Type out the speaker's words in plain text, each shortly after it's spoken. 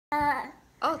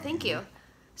Oh, thank you.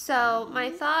 So my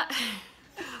thought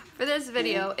for this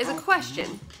video is a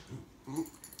question,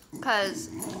 because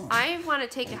I want to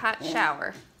take a hot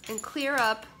shower and clear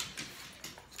up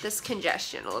this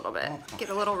congestion a little bit, get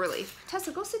a little relief.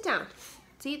 Tessa, go sit down.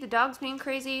 See, the dog's being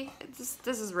crazy.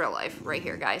 This is real life right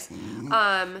here, guys.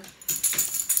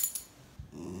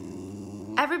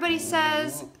 Everybody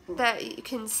says that you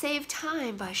can save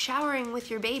time by showering with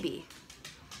your baby.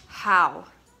 How?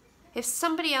 If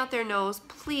somebody out there knows,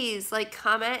 please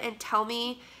comment and tell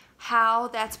me how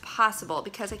that's possible,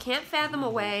 because I can't fathom a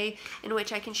way in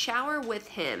which I can shower with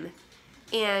him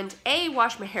and A,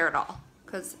 wash my hair at all,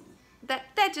 because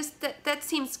that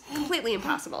seems completely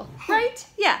impossible, right?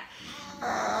 Yeah.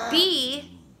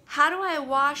 B, how do I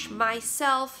wash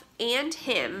myself and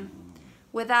him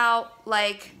without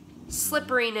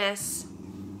slipperiness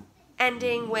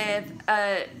ending with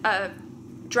a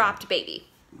dropped baby?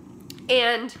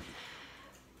 And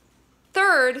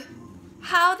third,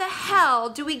 how the hell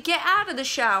do we get out of the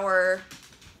shower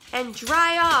and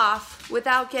dry off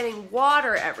without getting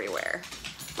water everywhere?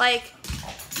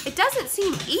 It doesn't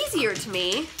seem easier to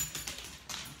me,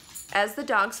 as the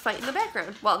dogs fight in the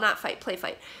background. Well, not fight, play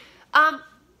fight.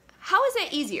 How is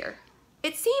it easier?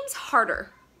 It seems harder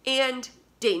and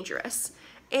dangerous,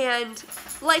 and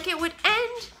it would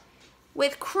end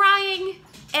with crying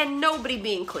and nobody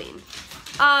being clean.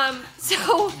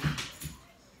 So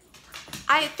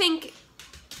I think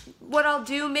what I'll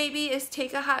do maybe is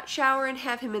take a hot shower and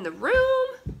have him in the room,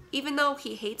 even though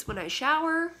he hates when I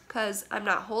shower because I'm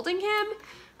not holding him,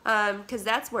 because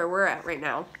that's where we're at right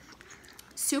now.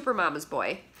 Super mama's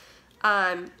boy.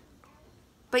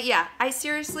 But yeah, I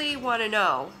seriously want to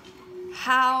know,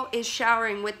 how is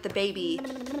showering with the baby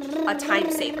a time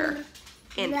saver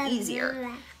and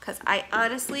easier? Because I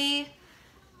honestly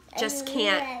just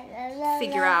can't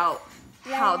figure out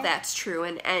how that's true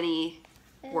in any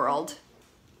world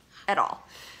at all.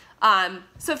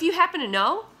 So if you happen to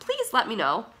know, please let me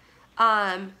know.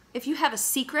 If you have a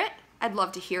secret, I'd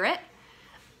love to hear it.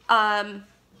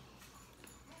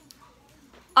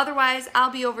 Otherwise,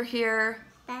 I'll be over here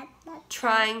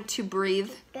trying to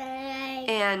breathe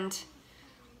and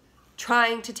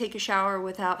trying to take a shower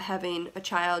without having a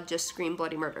child just scream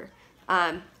bloody murder.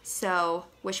 So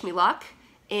wish me luck,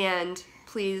 and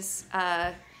please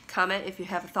comment if you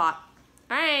have a thought.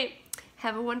 All right,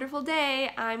 have a wonderful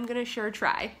day. I'm gonna sure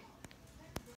try.